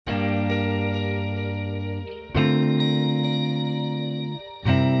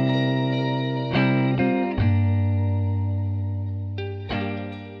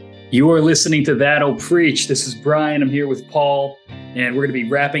You are listening to That'll Preach. This is Brian. I'm here with Paul, and we're going to be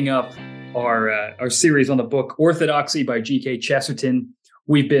wrapping up our series on the book Orthodoxy by G.K. Chesterton.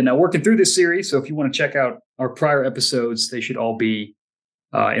 We've been working through this series, so if you want to check out our prior episodes, they should all be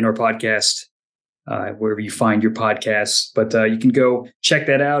in our podcast, wherever you find your podcasts. But you can go check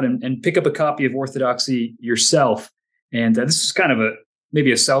that out and pick up a copy of Orthodoxy yourself. And this is kind of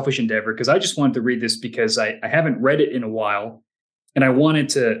maybe a selfish endeavor, because I just wanted to read this because I haven't read it in a while. And I wanted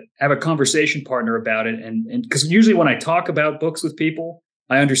to have a conversation partner about it. And because usually when I talk about books with people,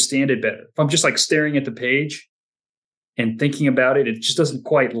 I understand it better. If I'm just like staring at the page and thinking about it, it just doesn't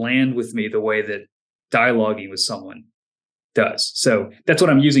quite land with me the way that dialoguing with someone does. So that's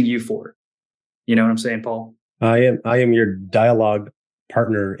what I'm using you for. You know what I'm saying, Paul? I am your dialogue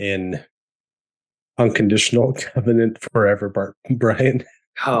partner in unconditional covenant forever, Brian.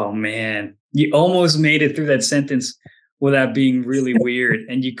 Oh, man. You almost made it through that sentence without being really weird,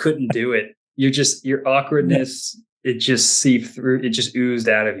 and you couldn't do it. Your awkwardness, it just seeped through. It just oozed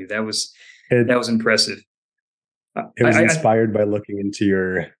out of you. That was impressive. It was inspired by looking into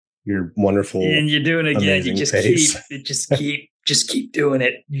your wonderful, and you're doing it again. You just keep doing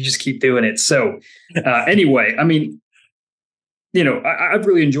it. You just keep doing it. So anyway, I mean, you know, I've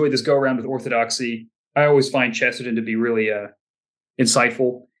really enjoyed this go around with Orthodoxy. I always find Chesterton to be really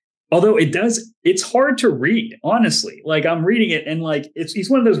insightful. Although it's hard to read, honestly. Like, I'm reading it and like he's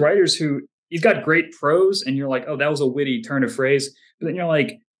one of those writers who he's got great prose, and you're like, oh, that was a witty turn of phrase. But then you're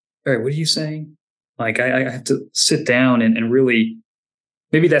like, all right, what are you saying? Like, I have to sit down and really,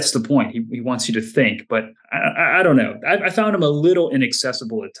 maybe that's the point. He wants you to think, but I don't know. I found him a little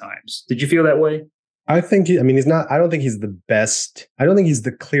inaccessible at times. Did you feel that way? I don't think he's the best. I don't think he's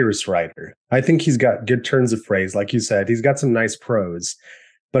the clearest writer. I think he's got good turns of phrase. Like you said, he's got some nice prose.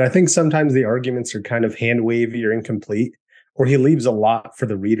 But I think sometimes the arguments are kind of hand wavy or incomplete, or he leaves a lot for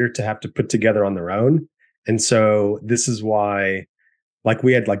the reader to have to put together on their own. And so this is why, like,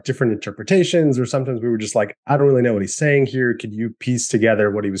 we had like different interpretations, or sometimes we were just like, I don't really know what he's saying here. Could you piece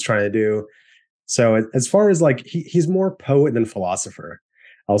together what he was trying to do? So as far as like, he's more poet than philosopher.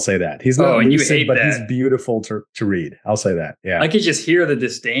 I'll say that. He's not lucid, but he's beautiful to read. I'll say that. Yeah. I could just hear the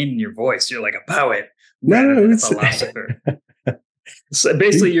disdain in your voice. You're like a poet rather than a philosopher. So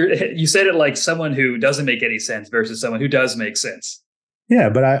basically, you said it like someone who doesn't make any sense versus someone who does make sense. Yeah,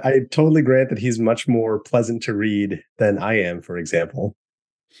 but I totally grant that he's much more pleasant to read than I am, for example.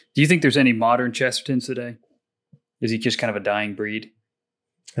 Do you think there's any modern Chestertons today? Is he just kind of a dying breed?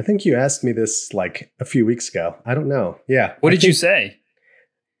 I think you asked me this like a few weeks ago. I don't know. Yeah. What did you say?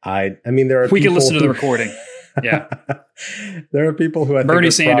 I mean, there are. We can listen to the recording. Yeah. There are people who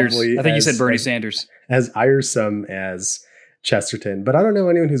Bernie Sanders. I think you said Bernie Sanders. As iresome as Chesterton, but I don't know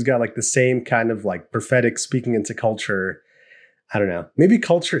anyone who's got like the same kind of like prophetic speaking into culture. I don't know. Maybe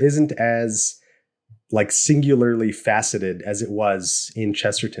culture isn't as like singularly faceted as it was in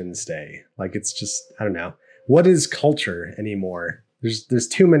Chesterton's day. Like, it's just, I don't know. What is culture anymore? There's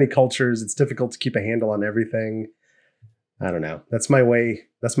too many cultures. It's difficult to keep a handle on everything. I don't know. That's my way.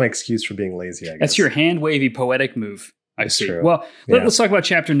 That's my excuse for being lazy, I guess. That's your hand wavy poetic move. I see. True. Well, let's talk about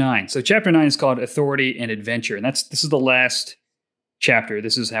chapter 9. So chapter 9 is called Authority and Adventure. And this is the last chapter.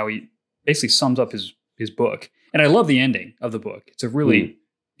 This is how he basically sums up his book. And I love the ending of the book. It's a really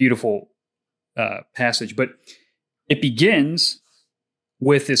beautiful passage. But it begins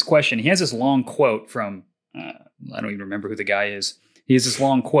with this question. He has this long quote from, I don't even remember who the guy is. He has this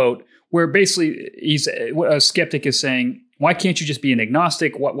long quote where basically a skeptic is saying, why can't you just be an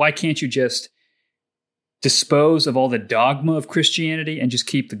agnostic? Why can't you just dispose of all the dogma of Christianity and just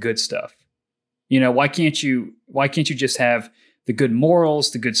keep the good stuff? You know, why can't you just have the good morals,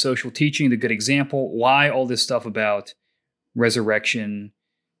 the good social teaching, the good example? Why all this stuff about resurrection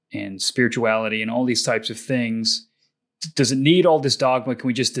and spirituality and all these types of things? Does it need all this dogma? Can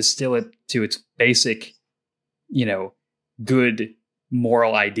we just distill it to its basic, you know, good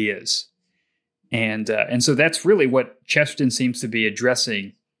moral ideas? And so that's really what Chesterton seems to be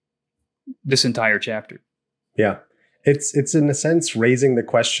addressing this entire chapter. Yeah. It's in a sense raising the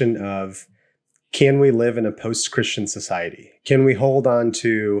question of, can we live in a post-Christian society? Can we hold on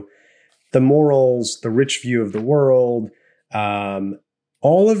to the morals, the rich view of the world,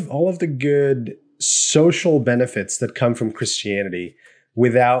 all of the good social benefits that come from Christianity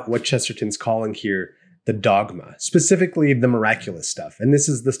without what Chesterton's calling here the dogma, specifically the miraculous stuff? And this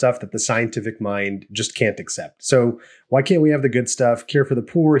is the stuff that the scientific mind just can't accept. So why can't we have the good stuff, care for the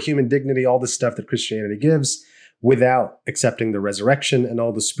poor, human dignity, all this stuff that Christianity gives, without accepting the resurrection and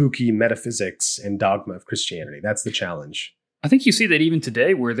all the spooky metaphysics and dogma of Christianity? That's the challenge. I think you see that even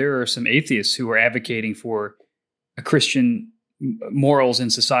today, where there are some atheists who are advocating for a Christian morals in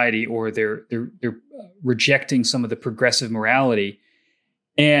society, or they're rejecting some of the progressive morality.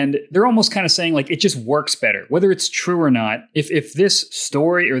 And they're almost kind of saying like, it just works better, whether it's true or not. If this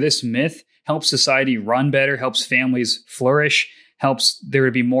story or this myth helps society run better, helps families flourish, helps there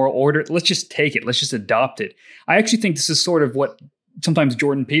to be moral order, let's just take it. Let's just adopt it. I actually think this is sort of what sometimes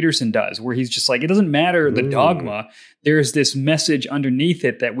Jordan Peterson does, where he's just like, it doesn't matter the dogma. There's this message underneath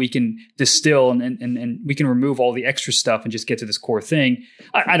it that we can distill and we can remove all the extra stuff and just get to this core thing.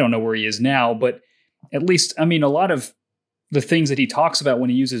 I don't know where he is now, but at least, I mean, a lot of the things that he talks about when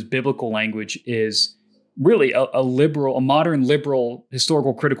he uses biblical language is really a modern liberal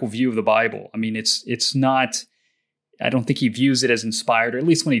historical critical view of the Bible. I mean, it's not, I don't think he views it as inspired, or at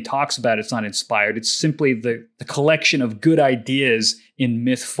least when he talks about it, it's not inspired. It's simply the collection of good ideas in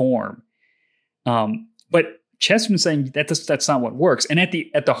myth form. But Chesterton's saying that's not what works. And at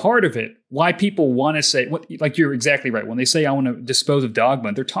the heart of it, why people want to say, like you're exactly right. When they say, I want to dispose of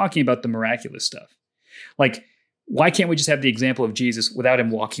dogma, they're talking about the miraculous stuff. Like, why can't we just have the example of Jesus without him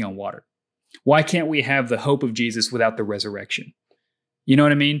walking on water? Why can't we have the hope of Jesus without the resurrection? You know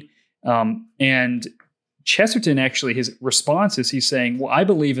what I mean? And Chesterton, actually, his response is he's saying, well, I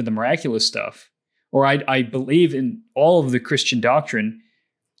believe in the miraculous stuff, or I believe in all of the Christian doctrine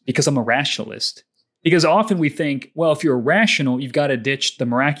because I'm a rationalist. Because often we think, well, if you're rational, you've got to ditch the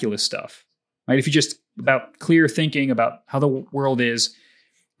miraculous stuff, right? If you just about clear thinking about how the world is.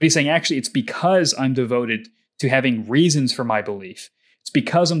 But he's saying, actually, it's because I'm devoted to having reasons for my belief. It's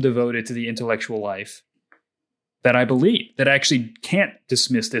because I'm devoted to the intellectual life that I believe, that I actually can't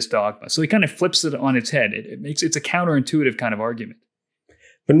dismiss this dogma. So he kind of flips it on its head. It's a counterintuitive kind of argument.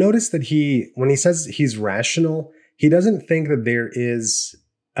 But notice that when he says he's rational, he doesn't think that there is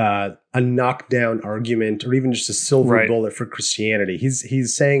a knockdown argument or even just a silver bullet for Christianity.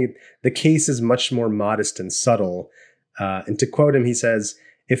 He's saying the case is much more modest and subtle. And to quote him, he says,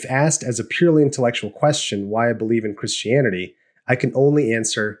 if asked as a purely intellectual question why I believe in Christianity, I can only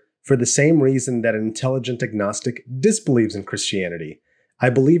answer, for the same reason that an intelligent agnostic disbelieves in Christianity. I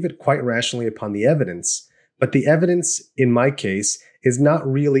believe it quite rationally upon the evidence, but the evidence, in my case, is not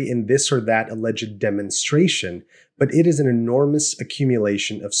really in this or that alleged demonstration, but it is an enormous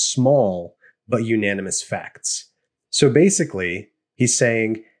accumulation of small but unanimous facts. So basically, he's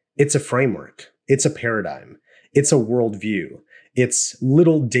saying it's a framework, it's a paradigm, it's a worldview, it's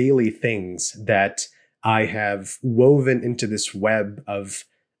little daily things that I have woven into this web of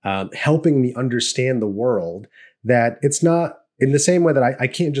helping me understand the world, that it's not in the same way that I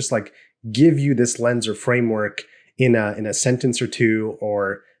can't just like give you this lens or framework in a sentence or two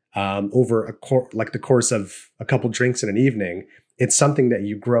or over the course of a couple drinks in an evening. It's something that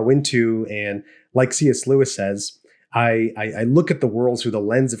you grow into. And like C.S. Lewis says, I look at the world through the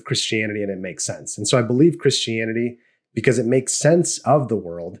lens of Christianity and it makes sense. And so I believe Christianity because it makes sense of the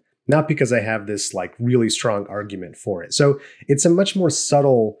world, not because I have this like really strong argument for it. So it's a much more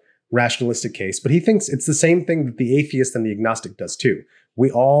subtle rationalistic case, but he thinks it's the same thing that the atheist and the agnostic does too.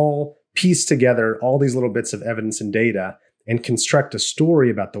 We all piece together all these little bits of evidence and data and construct a story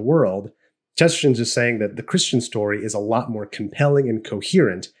about the world. Chesterton's just saying that the Christian story is a lot more compelling and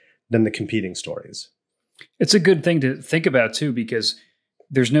coherent than the competing stories. It's a good thing to think about too, because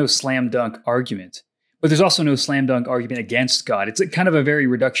there's no slam dunk argument. But there's also no slam dunk argument against God. It's kind of a very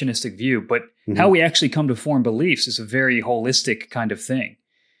reductionistic view, but how we actually come to form beliefs is a very holistic kind of thing.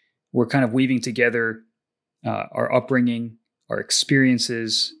 We're kind of weaving together our upbringing, our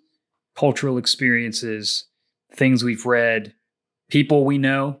experiences, cultural experiences, things we've read, people we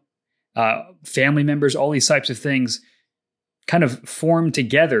know, family members, all these types of things kind of form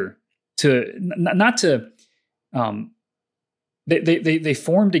together to, they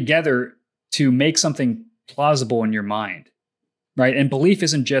form together to make something plausible in your mind, right? And belief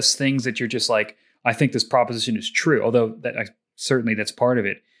isn't just things that you're just like, I think this proposition is true, although certainly that's part of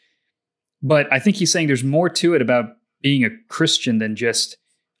it. But I think he's saying there's more to it about being a Christian than just,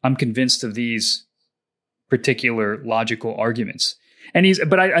 I'm convinced of these particular logical arguments.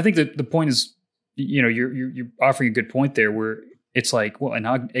 But I think that the point is, you're offering a good point there where it's like, well, an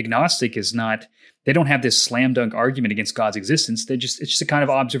agnostic is not, they don't have this slam dunk argument against God's existence. It's just a kind of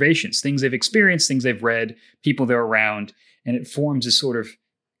observations, things they've experienced, things they've read, people they're around, and it forms this sort of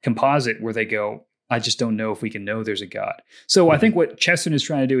composite where they go, I just don't know if we can know there's a God. So I think what Chesterton is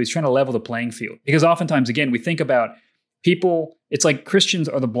trying to do is trying to level the playing field, because oftentimes, again, we think about people, it's like Christians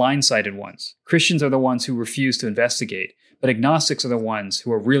are the blindsided ones. Christians are the ones who refuse to investigate, but agnostics are the ones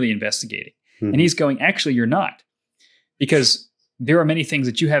who are really investigating. And he's going, actually, you're not, because there are many things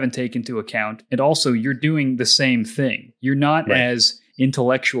that you haven't taken into account. And also you're doing the same thing. You're not as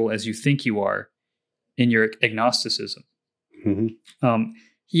intellectual as you think you are in your agnosticism.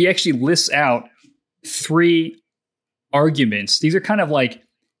 He actually lists out 3 arguments. These are kind of like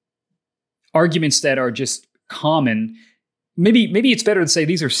arguments that are just common. Maybe it's better to say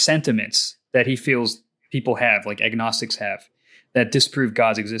these are sentiments that he feels people have, like agnostics have, that disprove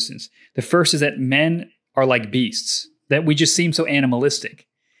God's existence. The first is that men are like beasts, that we just seem so animalistic.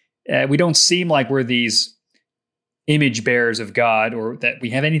 We don't seem like we're these image bearers of God, or that we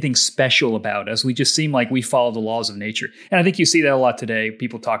have anything special about us. We just seem like we follow the laws of nature. And I think you see that a lot today.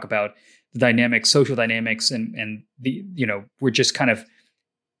 People talk about the dynamics, social dynamics, and the, we're just kind of,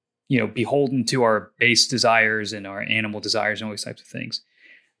 beholden to our base desires and our animal desires and all these types of things.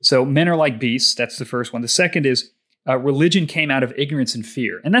 So men are like beasts. That's the first one. The second is religion came out of ignorance and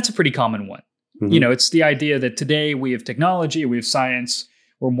fear. And that's a pretty common one. It's the idea that today we have technology, we have science,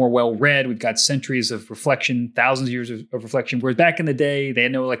 we're more well-read, we've got centuries of reflection, thousands of years of reflection. Whereas back in the day, they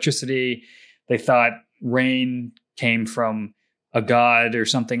had no electricity. They thought rain came from a god or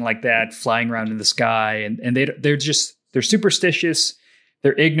something like that, flying around in the sky. And they're superstitious,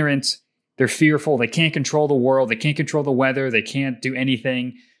 they're ignorant, they're fearful, they can't control the world, they can't control the weather, they can't do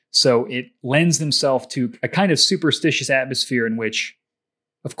anything. So it lends themselves to a kind of superstitious atmosphere in which,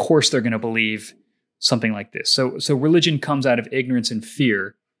 of course, they're going to believe something like this. So religion comes out of ignorance and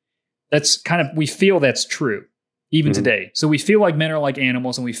fear. That's kind of, we feel that's true even today. So we feel like men are like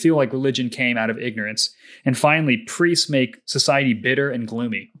animals, and we feel like religion came out of ignorance. And finally, priests make society bitter and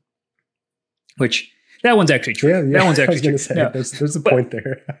gloomy, which that one's actually true. Yeah, that one's actually true. Say, no. There's a point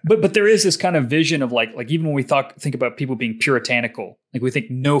there. but there is this kind of vision of like even when we think about people being puritanical, like we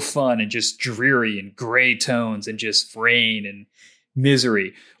think no fun and just dreary and gray tones and just rain and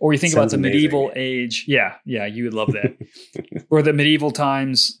misery. Or you think about the medieval age. Yeah, you would love that. Or the medieval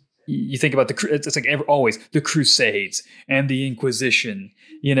times, you think about it's like always the Crusades and the Inquisition,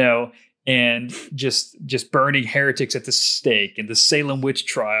 and just burning heretics at the stake and the Salem witch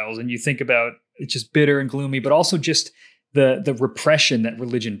trials. And you think about it's just bitter and gloomy, but also just the repression that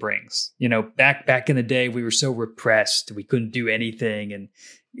religion brings. Back in the day, we were so repressed, we couldn't do anything, and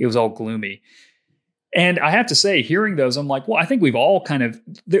it was all gloomy. And I have to say, hearing those, I'm like, well, I think we've all kind of,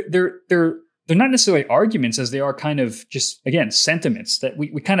 they're not necessarily arguments as they are kind of just, again, sentiments that we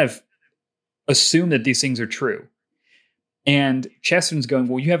kind of assume that these things are true. And Chesterton's going,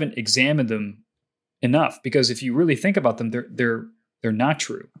 well, you haven't examined them enough, because if you really think about them, they're not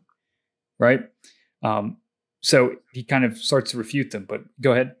true, right? So he kind of starts to refute them, but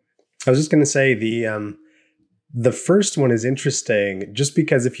go ahead. I was just going to say the first one is interesting just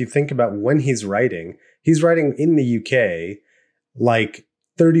because if you think about when he's writing in the UK, like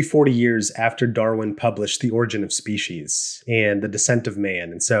 30, 40 years after Darwin published The Origin of Species and The Descent of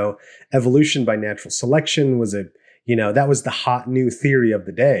Man. And so evolution by natural selection was that was the hot new theory of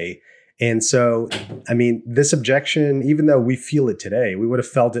the day. And so, I mean, this objection, even though we feel it today, we would have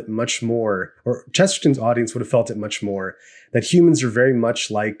felt it much more, or Chesterton's audience would have felt it much more, that humans are very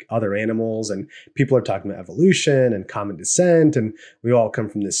much like other animals, and people are talking about evolution and common descent, and we all come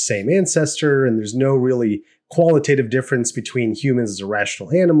from this same ancestor, and there's no really qualitative difference between humans as a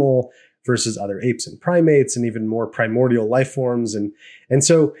rational animal versus other apes and primates and even more primordial life forms. And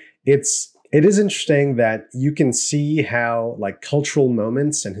so it is interesting that you can see how like cultural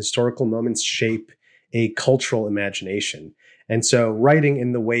moments and historical moments shape a cultural imagination. And so writing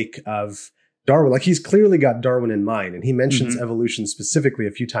in the wake of Darwin, like he's clearly got Darwin in mind, and he mentions evolution specifically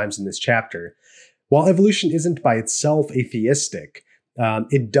a few times in this chapter. While evolution isn't by itself atheistic,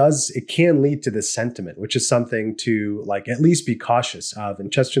 it can lead to this sentiment, which is something to like at least be cautious of.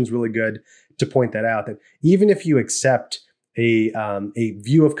 And Chesterton's really good to point that out, that even if you accept a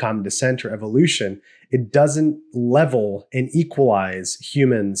view of common descent or evolution, it doesn't level and equalize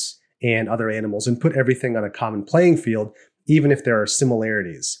humans and other animals and put everything on a common playing field, even if there are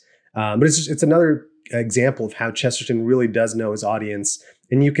similarities. But it's another example of how Chesterton really does know his audience,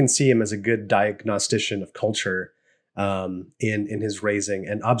 and you can see him as a good diagnostician of culture in his raising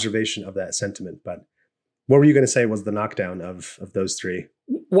and observation of that sentiment. But what were you going to say was the knockdown of those three?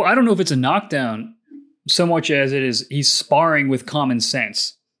 Well, I don't know if it's a knockdown so much as it is he's sparring with common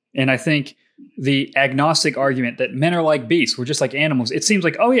sense. And I think the agnostic argument that men are like beasts, we're just like animals, it seems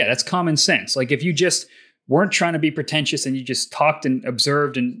like, oh yeah, that's common sense. Like if you just weren't trying to be pretentious and you just talked and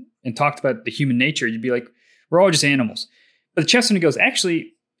observed and talked about the human nature, you'd be like, we're all just animals. But Chesterton goes,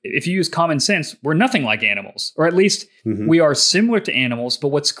 actually, if you use common sense, we're nothing like animals, or at least we are similar to animals. But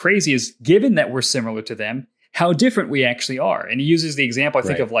what's crazy is, given that we're similar to them, how different we actually are. And he uses the example, I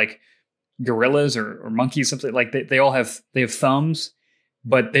think, of like gorillas or monkeys, something like they all have thumbs,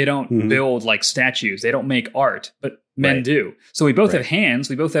 but they don't build like statues. They don't make art, but men do. So we both have hands.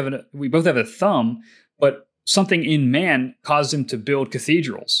 We both have a thumb, but something in man caused him to build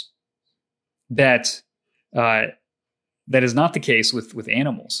cathedrals. That is not the case with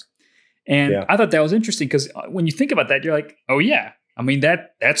animals. And I thought that was interesting because when you think about that, you're like, oh yeah, I mean,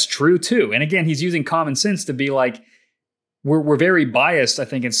 that's true too. And again, he's using common sense to be like, we're very biased, I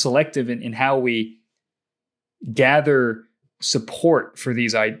think, and selective in how we gather support for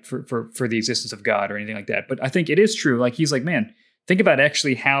these for the existence of God or anything like that. But I think it is true. Like he's like, man, think about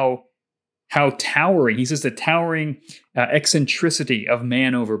actually how towering. He says the towering eccentricity of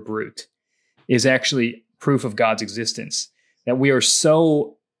man over brute is actually proof of God's existence. That we are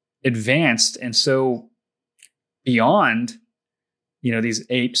so advanced and so beyond, these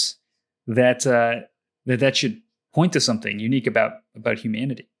apes that should point to something unique about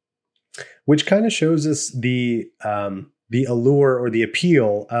humanity. Which kind of shows us the allure or the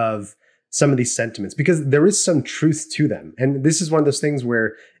appeal of some of these sentiments, because there is some truth to them. And this is one of those things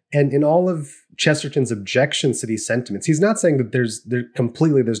where, and in all of Chesterton's objections to these sentiments, he's not saying that there's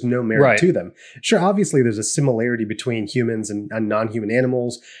no merit to them. Sure, obviously there's a similarity between humans and non-human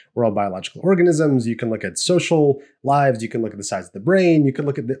animals. We're all biological organisms. You can look at social lives. You can look at the size of the brain. You can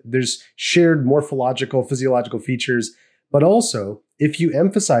look at there's shared morphological, physiological features. But also, if you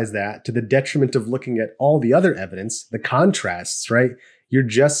emphasize that to the detriment of looking at all the other evidence, the contrasts, right? You're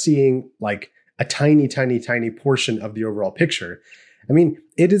just seeing like a tiny, tiny, tiny portion of the overall picture. I mean,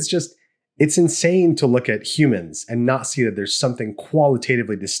 it's insane to look at humans and not see that there's something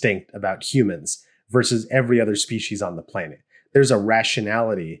qualitatively distinct about humans versus every other species on the planet. There's a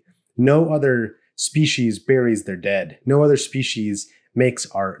rationality. No other species buries their dead. No other species makes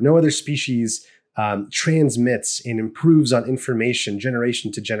art. No other species transmits and improves on information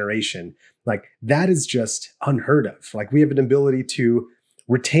generation to generation. Like that is just unheard of. Like we have an ability to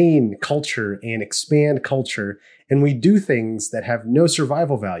retain culture and expand culture. And we do things that have no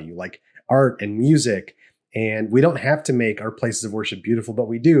survival value, like art and music. And we don't have to make our places of worship beautiful, but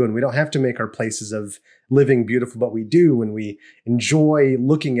we do. And we don't have to make our places of living beautiful, but we do. When we enjoy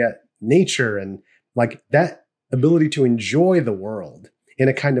looking at nature and like that ability to enjoy the world in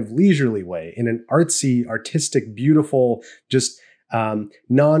a kind of leisurely way, in an artsy, artistic, beautiful, just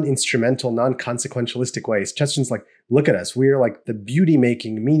non-instrumental, non-consequentialistic ways. Chesterton's like, look at us. We are like the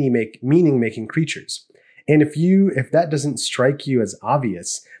beauty-making, meaning-making creatures. And if that doesn't strike you as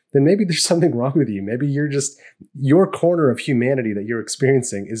obvious, then maybe there's something wrong with you. Maybe your corner of humanity that you're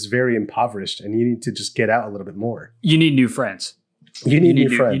experiencing is very impoverished and you need to just get out a little bit more. You need new friends. You need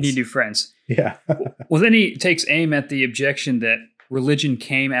new friends. You need new friends. Yeah. Well, then he takes aim at the objection that religion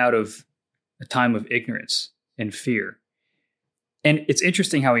came out of a time of ignorance and fear. And it's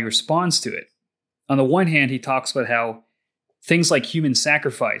interesting how he responds to it. On the one hand, he talks about how things like human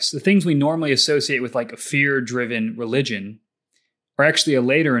sacrifice, the things we normally associate with like a fear-driven religion, are actually a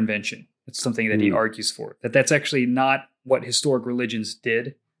later invention. It's something that he argues for, that's actually not what historic religions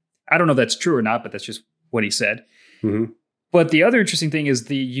did. I don't know if that's true or not, but that's just what he said. Mm-hmm. But the other interesting thing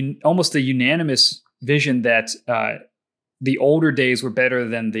is almost the unanimous vision that the older days were better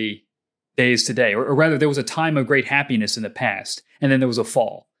than the days today, or rather there was a time of great happiness in the past, and then there was a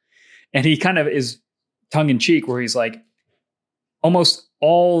fall. And he kind of is tongue-in-cheek where he's like, almost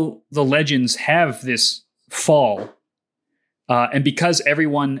all the legends have this fall. And because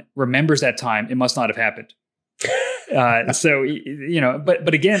everyone remembers that time, it must not have happened.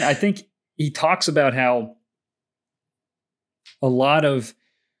 But again, I think he talks about how a lot of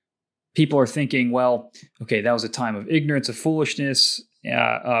people are thinking, well, okay, that was a time of ignorance, of foolishness.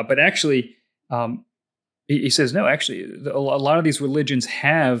 But actually, he says, no, actually, a lot of these religions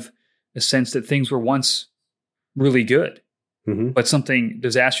have a sense that things were once really good, but something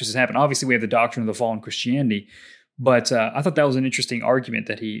disastrous has happened. Obviously, we have the doctrine of the fall in Christianity, but I thought that was an interesting argument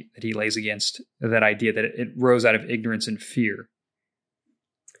that he lays against that idea that it rose out of ignorance and fear.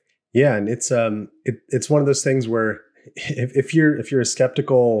 Yeah, and it's one of those things where if you're a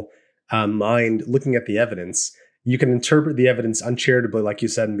skeptical mind looking at the evidence, you can interpret the evidence uncharitably, like you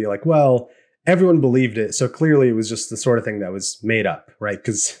said, and be like, well, everyone believed it, so clearly it was just the sort of thing that was made up, right?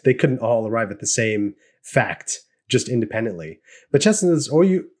 Because they couldn't all arrive at the same fact just independently. But Chesterton says, or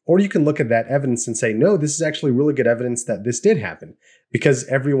you can look at that evidence and say, no, this is actually really good evidence that this did happen, because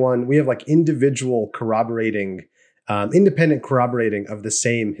we have like individual corroborating, independent corroborating of the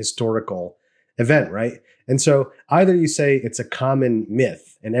same historical event, right? And so either you say it's a common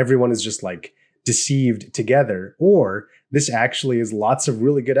myth and everyone is just like deceived together, or this actually is lots of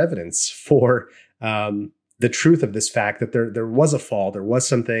really good evidence for the truth of this fact that there was a fall, there's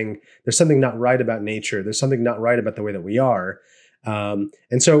something not right about nature, there's something not right about the way that we are. And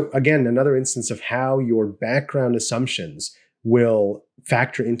so again, another instance of how your background assumptions will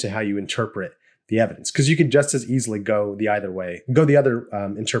factor into how you interpret the evidence, because you could just as easily go the other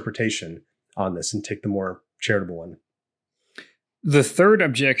interpretation on this and take the more charitable one. The third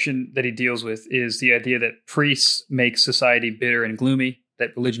objection that he deals with is the idea that priests make society bitter and gloomy,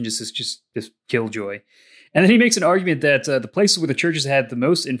 that religion just killjoy. And then he makes an argument that the places where the churches had the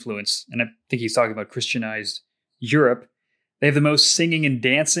most influence, and I think he's talking about Christianized Europe, they have the most singing and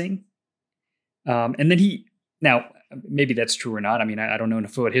dancing. And then now, maybe that's true or not. I mean, I don't know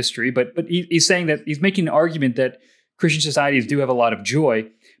enough about history, but he's saying that he's making an argument that Christian societies do have a lot of joy.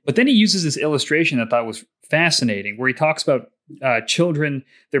 But then he uses this illustration that I thought was fascinating, where he talks about children,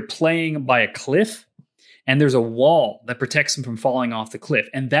 they're playing by a cliff, and there's a wall that protects them from falling off the cliff.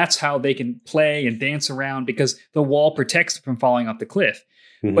 And that's how they can play and dance around, because the wall protects them from falling off the cliff.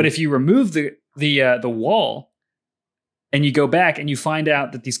 Mm-hmm. But if you remove the wall, and you go back and you find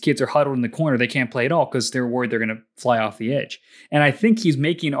out that these kids are huddled in the corner, they can't play at all because they're worried they're going to fly off the edge. And I think he's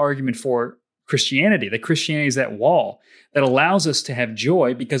making an argument for Christianity, that Christianity is that wall that allows us to have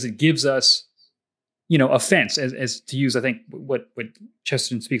joy because it gives us, a fence, as to use, I think, what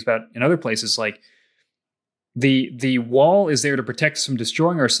Chesterton speaks about in other places, like the wall is there to protect us from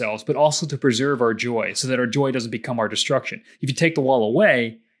destroying ourselves, but also to preserve our joy so that our joy doesn't become our destruction. If you take the wall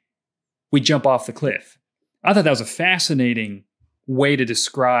away, we jump off the cliff. I thought that was a fascinating way to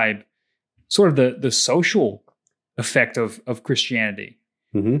describe sort of the social effect of Christianity.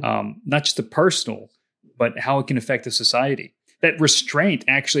 Mm-hmm. Not just the personal, but how it can affect the society. That restraint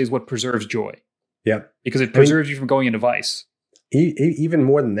actually is what preserves joy. Yeah. Because it preserves you from going into vice. Even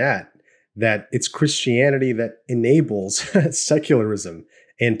more than that it's Christianity that enables secularism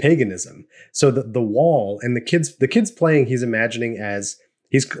and paganism. So the wall and the kids playing, he's imagining as,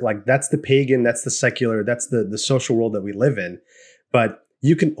 he's like, that's the pagan, that's the secular, that's the social world that we live in. But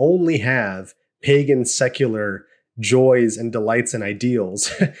you can only have pagan, secular joys and delights and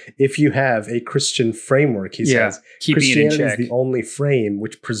ideals if you have a Christian framework. He says Christianity is the only frame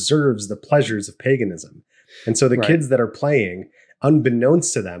which preserves the pleasures of paganism. And so the kids that are playing,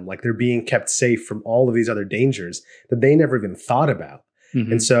 unbeknownst to them, like they're being kept safe from all of these other dangers that they never even thought about.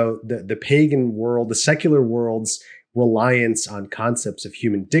 Mm-hmm. And so the pagan world, the secular world's reliance on concepts of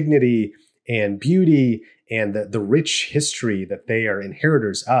human dignity and beauty and the rich history that they are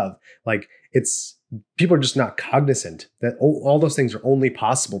inheritors of, like people are just not cognizant that all those things are only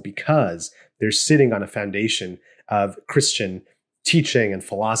possible because they're sitting on a foundation of Christian teaching and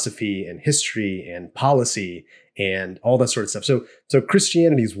philosophy and history and policy and all that sort of stuff. So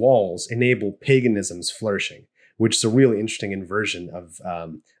Christianity's walls enable paganism's flourishing, which is a really interesting inversion of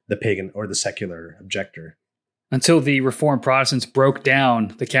the pagan or the secular objector. Until the Reformed Protestants broke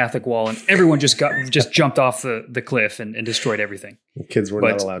down the Catholic wall and everyone just jumped off the cliff and destroyed everything. The kids were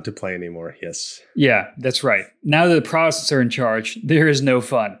not allowed to play anymore. Yes. Yeah, that's right. Now that the Protestants are in charge, there is no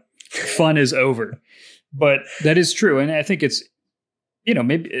fun. Fun is over. But that is true. And I think it's,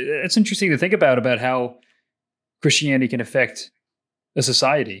 maybe it's interesting to think about how Christianity can affect a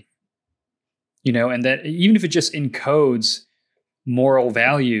society, and that even if it just encodes moral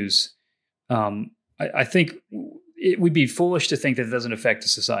values, I think it would be foolish to think that it doesn't affect a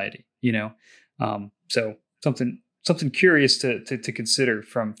society, So something curious to consider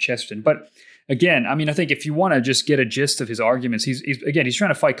from Chesterton. But again, I mean, I think if you want to just get a gist of his arguments, he's trying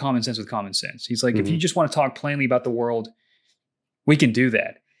to fight common sense with common sense. He's like, if you just want to talk plainly about the world, we can do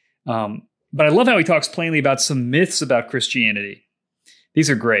that. But I love how he talks plainly about some myths about Christianity. These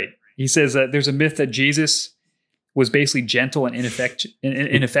are great. He says that there's a myth that Jesus was basically gentle and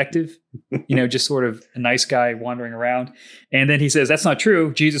ineffective, just sort of a nice guy wandering around. And then he says, that's not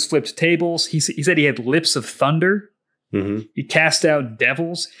true. Jesus flipped tables. He said he had lips of thunder. Mm-hmm. He cast out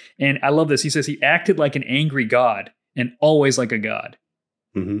devils. And I love this. He says he acted like an angry God and always like a God.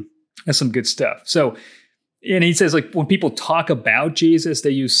 Mm-hmm. That's some good stuff. So, and he says, like, when people talk about Jesus, they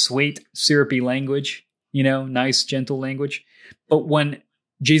use sweet, syrupy language, nice, gentle language. But when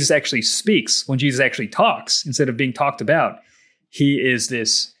Jesus actually speaks, when Jesus actually talks, instead of being talked about, he is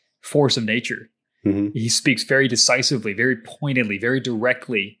this force of nature. Mm-hmm. He speaks very decisively, very pointedly, very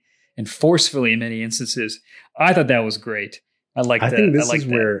directly, and forcefully in many instances. I thought that was great. I think this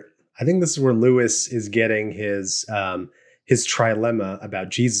is where Lewis is getting his trilemma about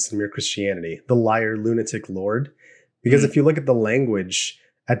Jesus and mere Christianity, the liar, lunatic Lord. Because if you look at the language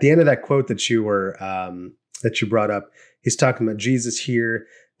at the end of that quote that you brought up, he's talking about Jesus here,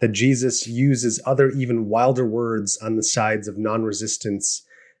 that Jesus uses other even wilder words on the sides of non-resistance.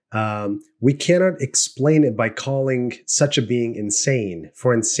 We cannot explain it by calling such a being insane,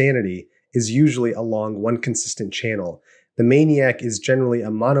 for insanity is usually along one consistent channel. The maniac is generally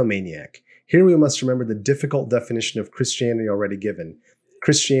a monomaniac. Here we must remember the difficult definition of Christianity already given.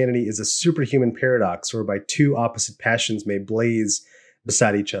 Christianity is a superhuman paradox whereby two opposite passions may blaze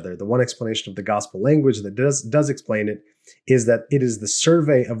beside each other. The one explanation of the gospel language that does explain it is that it is the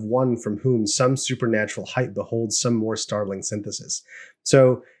survey of one from whom some supernatural height beholds some more startling synthesis.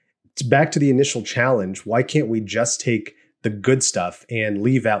 So back to the initial challenge, why can't we just take the good stuff and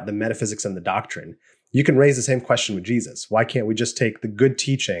leave out the metaphysics and the doctrine? You can raise the same question with Jesus. Why can't we just take the good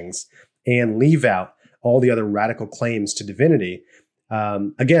teachings and leave out all the other radical claims to divinity?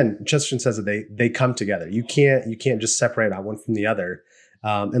 Again, Chesterton says that they come together. You can't just separate out one from the other.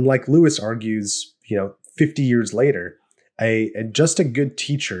 And like Lewis argues, 50 years later, just a good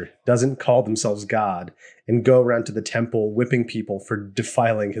teacher doesn't call themselves God and go around to the temple whipping people for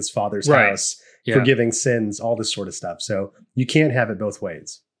defiling his father's house, forgiving sins, all this sort of stuff. So you can't have it both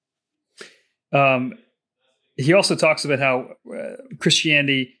ways. He also talks about how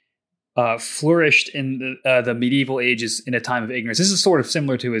Christianity flourished in the medieval ages in a time of ignorance. This is sort of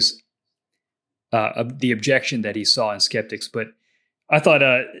similar to his the objection that he saw in skeptics, but I thought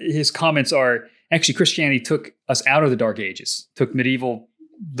his comments are actually Christianity took us out of the Dark Ages, took the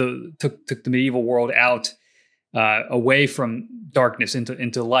medieval world out away from darkness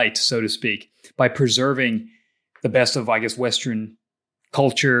into light, so to speak, by preserving the best of, I guess, Western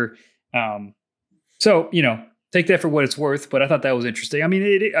culture. So take that for what it's worth, but I thought that was interesting. I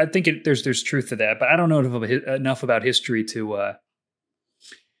mean, I think there's truth to that, but I don't know enough about history to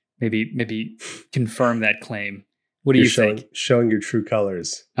maybe confirm that claim. What do you think? Showing your true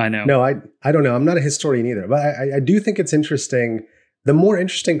colors. I know. No, I don't know. I'm not a historian either, but I do think it's interesting. The more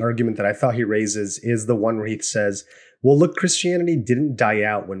interesting argument that I thought he raises is the one where he says, well, look, Christianity didn't die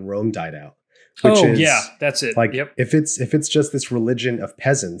out when Rome died out. That's it. Like, if it's just this religion of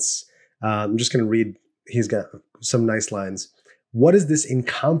peasants, I'm just going to read. He's got some nice lines. What is this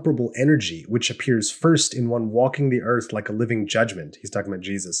incomparable energy which appears first in one walking the earth like a living judgment? He's talking about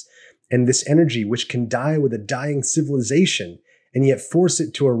Jesus. And this energy which can die with a dying civilization and yet force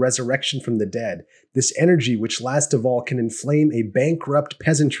it to a resurrection from the dead. This energy which last of all can inflame a bankrupt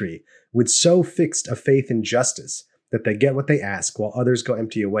peasantry with so fixed a faith in justice that they get what they ask while others go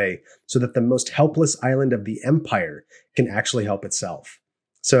empty away, so that the most helpless island of the empire can actually help itself.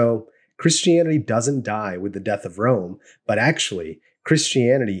 So Christianity doesn't die with the death of Rome, but actually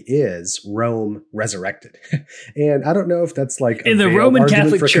Christianity is Rome resurrected. And I don't know if that's like in the Roman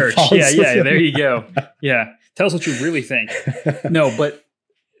Catholic Church. Yeah, there you go. Yeah. Tell us what you really think. No, but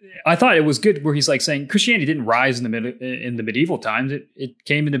I thought it was good where he's like saying Christianity didn't rise in the medieval times. It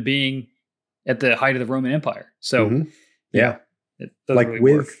came into being at the height of the Roman Empire. So it like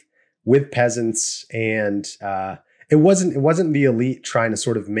really with peasants and it wasn't the elite trying to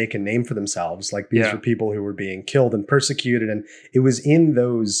sort of make a name for themselves. Like these were people who were being killed and persecuted. And it was in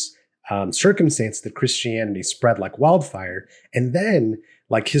those circumstances that Christianity spread like wildfire. And then,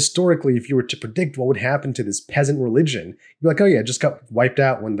 like historically, if you were to predict what would happen to this peasant religion, you're like, oh yeah, it just got wiped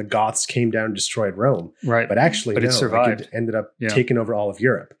out when the Goths came down and destroyed Rome. Right. But actually, it survived. Like it ended up taking over all of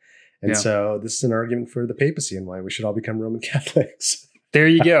Europe. And so this is an argument for the papacy and why we should all become Roman Catholics. There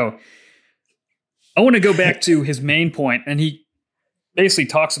you go. I want to go back to his main point, and he basically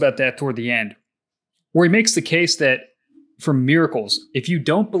talks about that toward the end, where he makes the case that for miracles, if you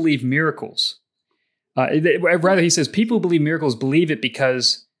don't believe miracles, rather he says people who believe miracles believe it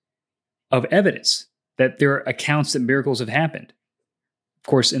because of evidence, that there are accounts that miracles have happened. Of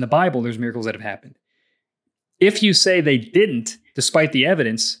course, in the Bible, there's miracles that have happened. If you say they didn't, despite the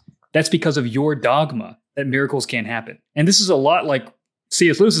evidence, that's because of your dogma that miracles can't happen. And this is a lot like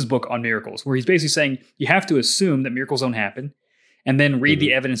C.S. Lewis's book on miracles, where he's basically saying you have to assume that miracles don't happen and then read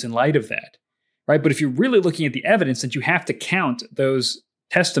the evidence in light of that, right? But if you're really looking at the evidence, then you have to count those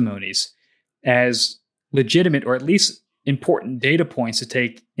testimonies as legitimate or at least important data points to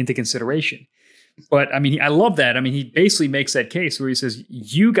take into consideration. But I mean, I love that. I mean, he basically makes that case where he says,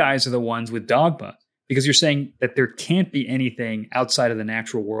 you guys are the ones with dogma because you're saying that there can't be anything outside of the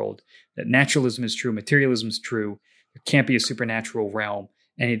natural world, that naturalism is true, materialism is true. There can't be a supernatural realm,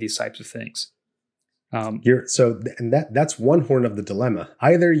 any of these types of things. That's one horn of the dilemma.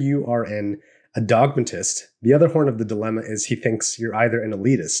 Either you are a dogmatist. The other horn of the dilemma is he thinks you're either an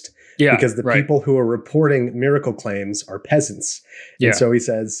elitist. Because the people who are reporting miracle claims are peasants. And so he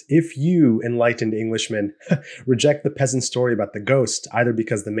says, if you enlightened Englishmen reject the peasant story about the ghost, either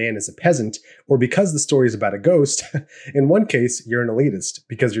because the man is a peasant or because the story is about a ghost, in one case, you're an elitist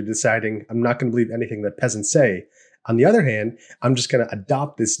because you're deciding, I'm not going to believe anything that peasants say. On the other hand, I'm just going to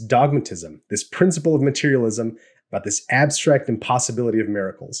adopt this dogmatism, this principle of materialism about this abstract impossibility of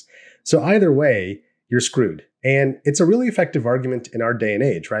miracles. So either way, you're screwed. And it's a really effective argument in our day and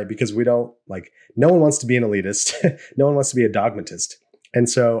age, right? Because no one wants to be an elitist. No one wants to be a dogmatist. And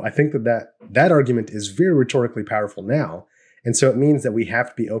so I think that argument is very rhetorically powerful now. And so it means that we have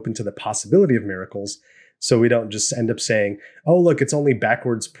to be open to the possibility of miracles. So we don't just end up saying, oh, look, it's only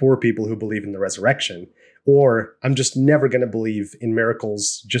backwards poor people who believe in the resurrection. Or I'm just never going to believe in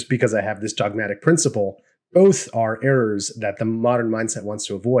miracles just because I have this dogmatic principle. Both are errors that the modern mindset wants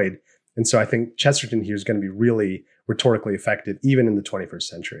to avoid. And so I think Chesterton here is going to be really rhetorically effective, even in the 21st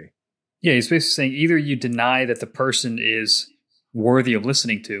century. Yeah, he's basically saying either you deny that the person is worthy of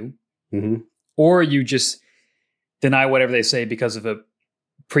listening to, or you just deny whatever they say because of a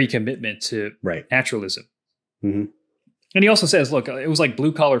pre-commitment to naturalism. And he also says, look, it was like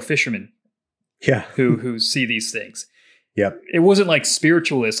blue-collar fishermen who see these things. Yep. It wasn't like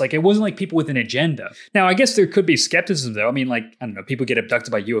spiritualists. Like, it wasn't like people with an agenda. Now, I guess there could be skepticism, though. I mean, like, I don't know, people get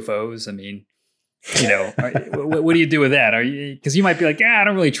abducted by UFOs. I mean, you know, what do you do with that? Because you might be like, I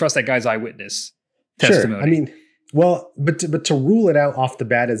don't really trust that guy's eyewitness testimony. Sure. I mean, well, but to rule it out off the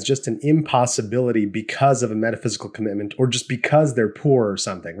bat as just an impossibility because of a metaphysical commitment or just because they're poor or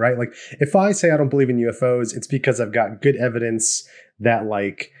something, right? Like, if I say I don't believe in UFOs, it's because I've got good evidence that,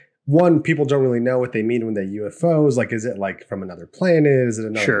 like, one, people don't really know what they mean when they UFOs. Like, is it like from another planet? Is it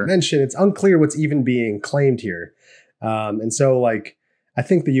another dimension? It's unclear what's even being claimed here. And so, like, I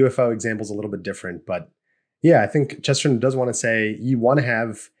think the UFO example is a little bit different. But yeah, I think Chesterton does want to say you want to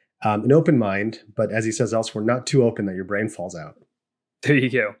have an open mind, but as he says elsewhere, not too open that your brain falls out. There you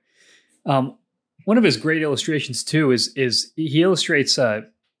go. One of his great illustrations too is he illustrates,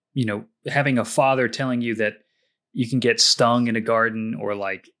 having a father telling you that you can get stung in a garden, or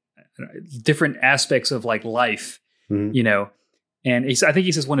like different aspects of like life, you know. And I think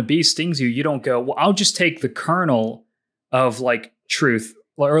he says when a bee stings you, you don't go, well, I'll just take the kernel of like truth,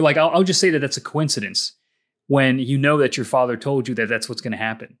 or like I'll just say that that's a coincidence, when you know that your father told you that that's what's going to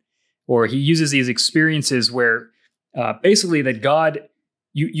happen. Or he uses these experiences where basically that God,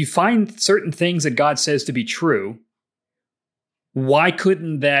 you find certain things that God says to be true. Why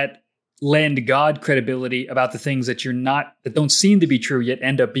couldn't that lend God credibility about the things that that don't seem to be true yet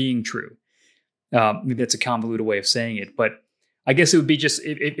end up being true? Maybe that's a convoluted way of saying it, but I guess it would be just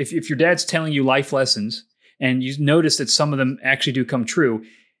if your dad's telling you life lessons and you notice that some of them actually do come true,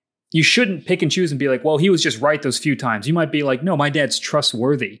 you shouldn't pick and choose and be like, well, he was just right those few times. You might be like, no, my dad's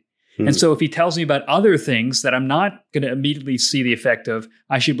trustworthy. And so if he tells me about other things that I'm not going to immediately see the effect of,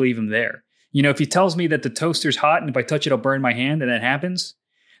 I should believe him there. You know, if he tells me that the toaster's hot and if I touch it, I'll burn my hand, and that happens,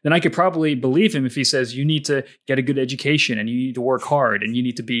 then I could probably believe him if he says you need to get a good education and you need to work hard and you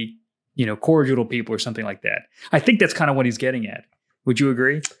need to be, cordial to people or something like that. I think that's kind of what he's getting at. Would you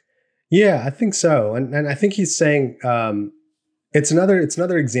agree? Yeah, I think so. And I think he's saying it's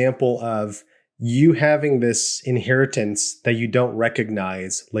another example of you having this inheritance that you don't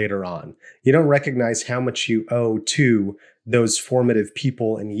recognize later on. You don't recognize how much you owe to those formative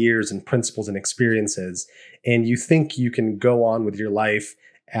people and years and principles and experiences. And you think you can go on with your life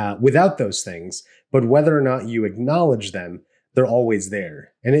without those things. But whether or not you acknowledge them, they're always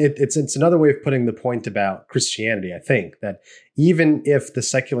there. And it's another way of putting the point about Christianity, I think, that even if the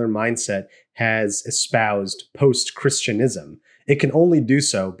secular mindset has espoused post-Christianism, it can only do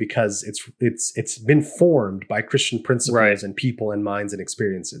so because it's been formed by Christian principles and people and minds and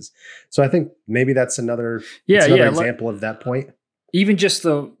experiences. So I think maybe that's another example of that point. Even just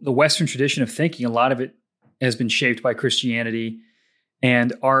the Western tradition of thinking, a lot of it has been shaped by Christianity,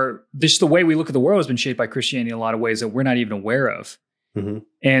 and just the way we look at the world has been shaped by Christianity in a lot of ways that we're not even aware of.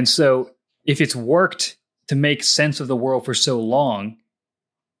 And so if it's worked to make sense of the world for so long,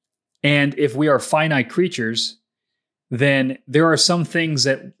 and if we are finite creatures, then there are some things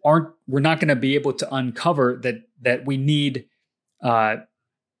that we're not going to be able to uncover that we need, how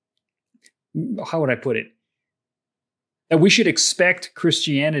would I put it? That we should expect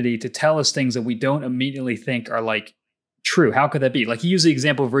Christianity to tell us things that we don't immediately think are like true. How could that be? Like, he used the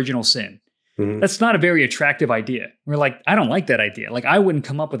example of original sin. That's not a very attractive idea. We're like, I don't like that idea. Like, I wouldn't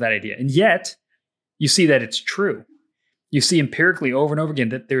come up with that idea. And yet you see that it's true. You see empirically over and over again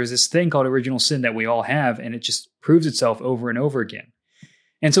that there's this thing called original sin that we all have, and it just proves itself over and over again.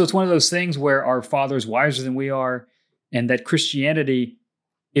 And so it's one of those things where our Father is wiser than we are, and that Christianity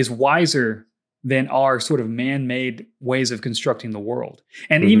is wiser than our sort of man-made ways of constructing the world.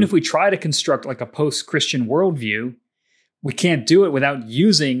 And even if we try to construct like a post-Christian worldview, we can't do it without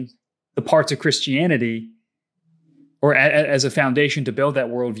using the parts of Christianity or as a foundation to build that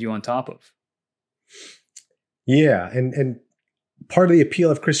worldview on top of. Yeah, and part of the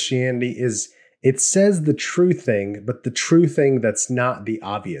appeal of Christianity is it says the true thing, but the true thing that's not the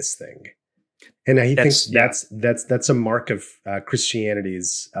obvious thing. And he thinks that's a mark of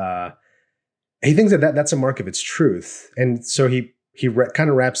Christianity's. He thinks that's a mark of its truth, and so he kind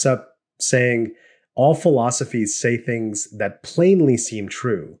of wraps up saying, all philosophies say things that plainly seem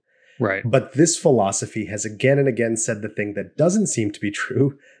true. Right. But this philosophy has again and again said the thing that doesn't seem to be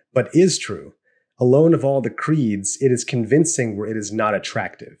true, but is true. Alone of all the creeds, it is convincing where it is not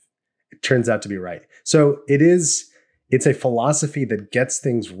attractive. It turns out to be right. So it's a philosophy that gets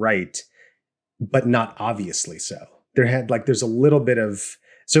things right, but not obviously so. There's a little bit of,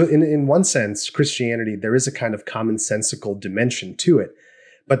 so in one sense, Christianity, there is a kind of commonsensical dimension to it,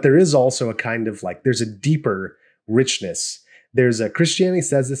 but there is also a kind of there's a deeper richness. Christianity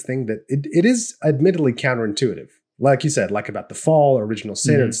says this thing that it is admittedly counterintuitive. Like you said, like about the fall, original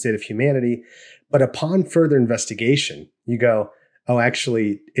sin, or the state of humanity. But upon further investigation, you go, oh,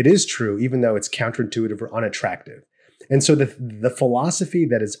 actually, it is true, even though it's counterintuitive or unattractive. And so the philosophy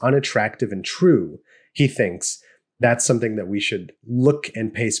that is unattractive and true, he thinks, that's something that we should look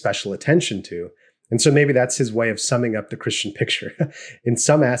and pay special attention to. And so maybe that's his way of summing up the Christian picture. In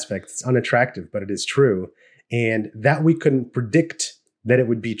some aspects, it's unattractive, but it is true. And that we couldn't predict that it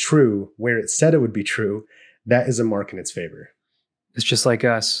would be true where it said it would be true, that is a mark in its favor. It's just like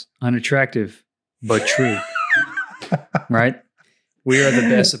us, unattractive, but true. Right? We are the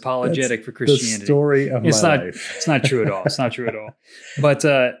best apologetic for Christianity. The story of my life. It's not true at all. It's not true at all. But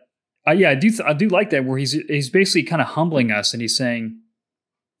I do like that, where he's basically kind of humbling us, and he's saying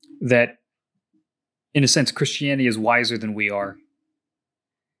that, in a sense, Christianity is wiser than we are.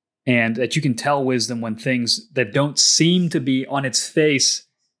 And that you can tell wisdom when things that don't seem to be on its face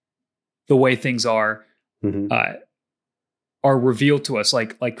the way things are revealed to us.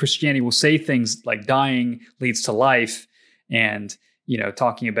 Like Christianity will say things like dying leads to life, and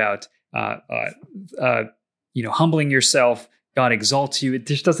talking about humbling yourself, God exalts you. It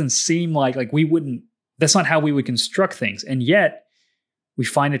just doesn't seem like we wouldn't. That's not how we would construct things, and yet we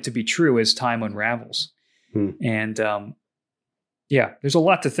find it to be true as time unravels. And there's a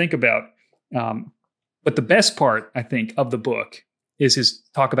lot to think about. But the best part, I think, of the book is his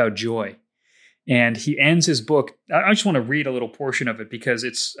talk about joy. And he ends his book. I just want to read a little portion of it because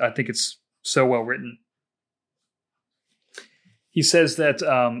I think it's so well written. He says that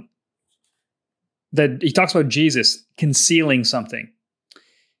that he talks about Jesus concealing something.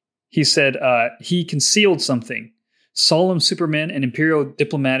 He said he concealed something. Solemn supermen and imperial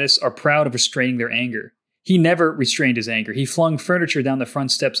diplomatists are proud of restraining their anger. He never restrained his anger. He flung furniture down the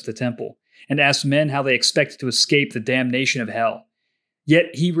front steps of the temple and asked men how they expected to escape the damnation of hell.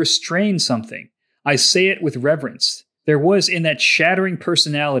 Yet he restrained something. I say it with reverence. There was in that shattering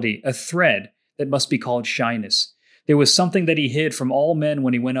personality a thread that must be called shyness. There was something that he hid from all men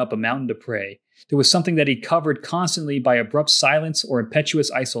when he went up a mountain to pray. There was something that he covered constantly by abrupt silence or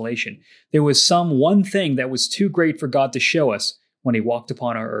impetuous isolation. There was some one thing that was too great for God to show us when he walked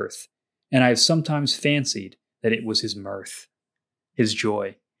upon our earth. And I have sometimes fancied that it was his mirth, his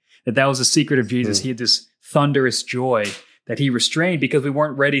joy, that was the secret of Jesus. He had this thunderous joy that he restrained because we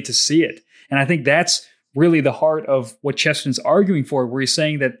weren't ready to see it. And I think that's really the heart of what Chesterton's arguing for, where he's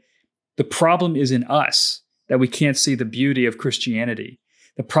saying that the problem is in us, that we can't see the beauty of Christianity.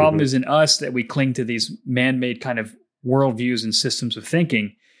 The problem is in us that we cling to these man-made kind of worldviews and systems of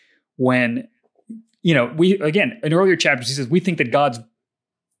thinking when, we, again, in earlier chapters, he says, we think that God's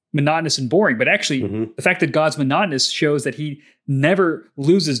monotonous and boring, but actually the fact that God's monotonous shows that he never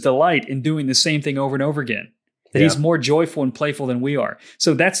loses delight in doing the same thing over and over again, that he's more joyful and playful than we are.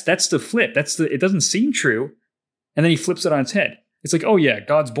 So that's the flip. It doesn't seem true. And then he flips it on its head. It's like, oh yeah,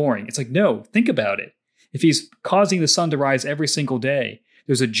 God's boring. It's like, no, think about it. If he's causing the sun to rise every single day,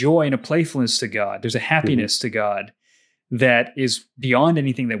 there's a joy and a playfulness to God. There's a happiness to God that is beyond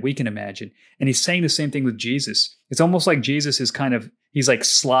anything that we can imagine. And he's saying the same thing with Jesus. It's almost like Jesus is he's like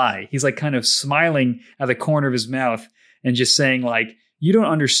sly. He's like kind of smiling at the corner of his mouth and just saying like, you don't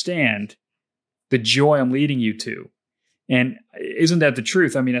understand the joy I'm leading you to. And isn't that the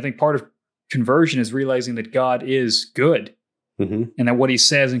truth? I mean, I think part of conversion is realizing that God is good and that what he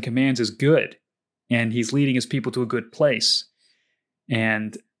says and commands is good. And he's leading his people to a good place.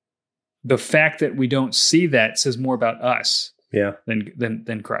 And the fact that we don't see that says more about us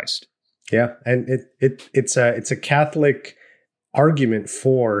than Christ. Yeah. And it's a Catholic argument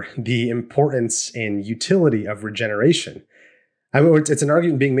for the importance and utility of regeneration. I mean, it's an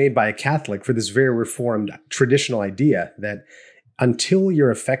argument being made by a Catholic for this very reformed traditional idea that until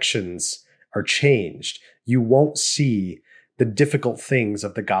your affections are changed, you won't see the difficult things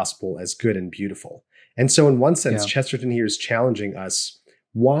of the gospel as good and beautiful. And so in one sense, Chesterton here is challenging us.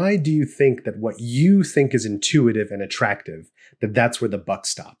 Why do you think that what you think is intuitive and attractive, that's where the buck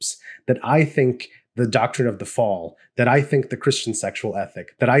stops? That I think the doctrine of the fall, that I think the Christian sexual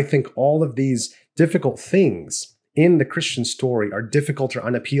ethic, that I think all of these difficult things in the Christian story are difficult or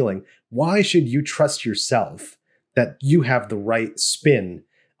unappealing, why should you trust yourself that you have the right spin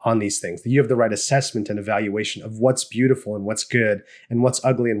on these things, that you have the right assessment and evaluation of what's beautiful and what's good and what's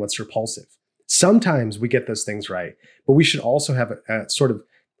ugly and what's repulsive? Sometimes we get those things right, but we should also have a sort of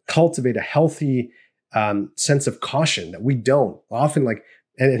cultivate a healthy sense of caution that we don't often like.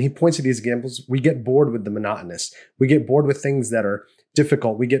 And he points to these examples. We get bored with the monotonous. We get bored with things that are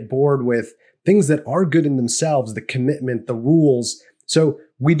difficult. We get bored with things that are good in themselves, the commitment, the rules. So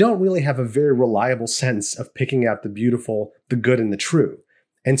we don't really have a very reliable sense of picking out the beautiful, the good, and the true.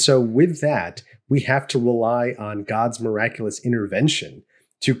 And so with that, we have to rely on God's miraculous intervention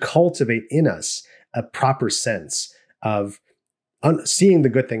to cultivate in us a proper sense of seeing the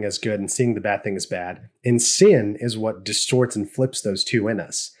good thing as good and seeing the bad thing as bad. And sin is what distorts and flips those two in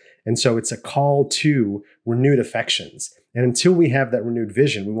us. And so it's a call to renewed affections. And until we have that renewed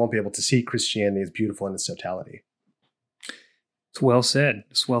vision, we won't be able to see Christianity as beautiful in its totality. It's well said.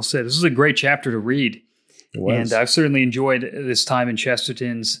 It's well said. This is a great chapter to read. And I've certainly enjoyed this time in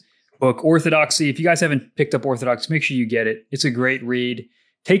Chesterton's book, Orthodoxy. If you guys haven't picked up Orthodoxy, make sure you get it. It's a great read.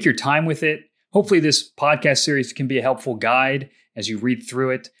 Take your time with it. Hopefully this podcast series can be a helpful guide as you read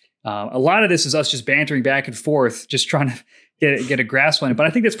through it. A lot of this is us just bantering back and forth, just trying to get a grasp on it. But I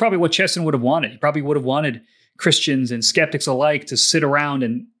think that's probably what Chesterton would have wanted. He probably would have wanted Christians and skeptics alike to sit around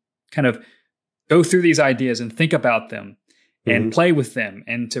and kind of go through these ideas and think about them and play with them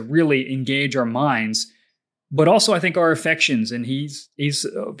and to really engage our minds, but also I think our affections. And he's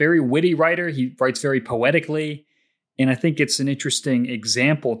a very witty writer. He writes very poetically. And I think it's an interesting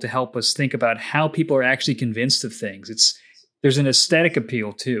example to help us think about how people are actually convinced of things. There's an aesthetic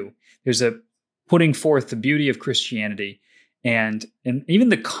appeal too. There's a putting forth the beauty of Christianity and even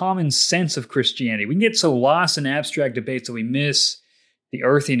the common sense of Christianity. We can get so lost in abstract debates that we miss the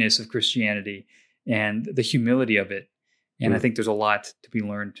earthiness of Christianity and the humility of it. And I think there's a lot to be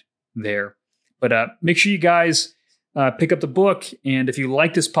learned there. But make sure you guys pick up the book. And if you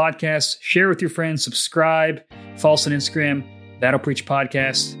like this podcast, share with your friends, subscribe, follow us on Instagram. That'll Preach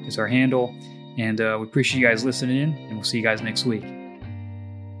Podcast is our handle. And we appreciate you guys listening in, and we'll see you guys next week.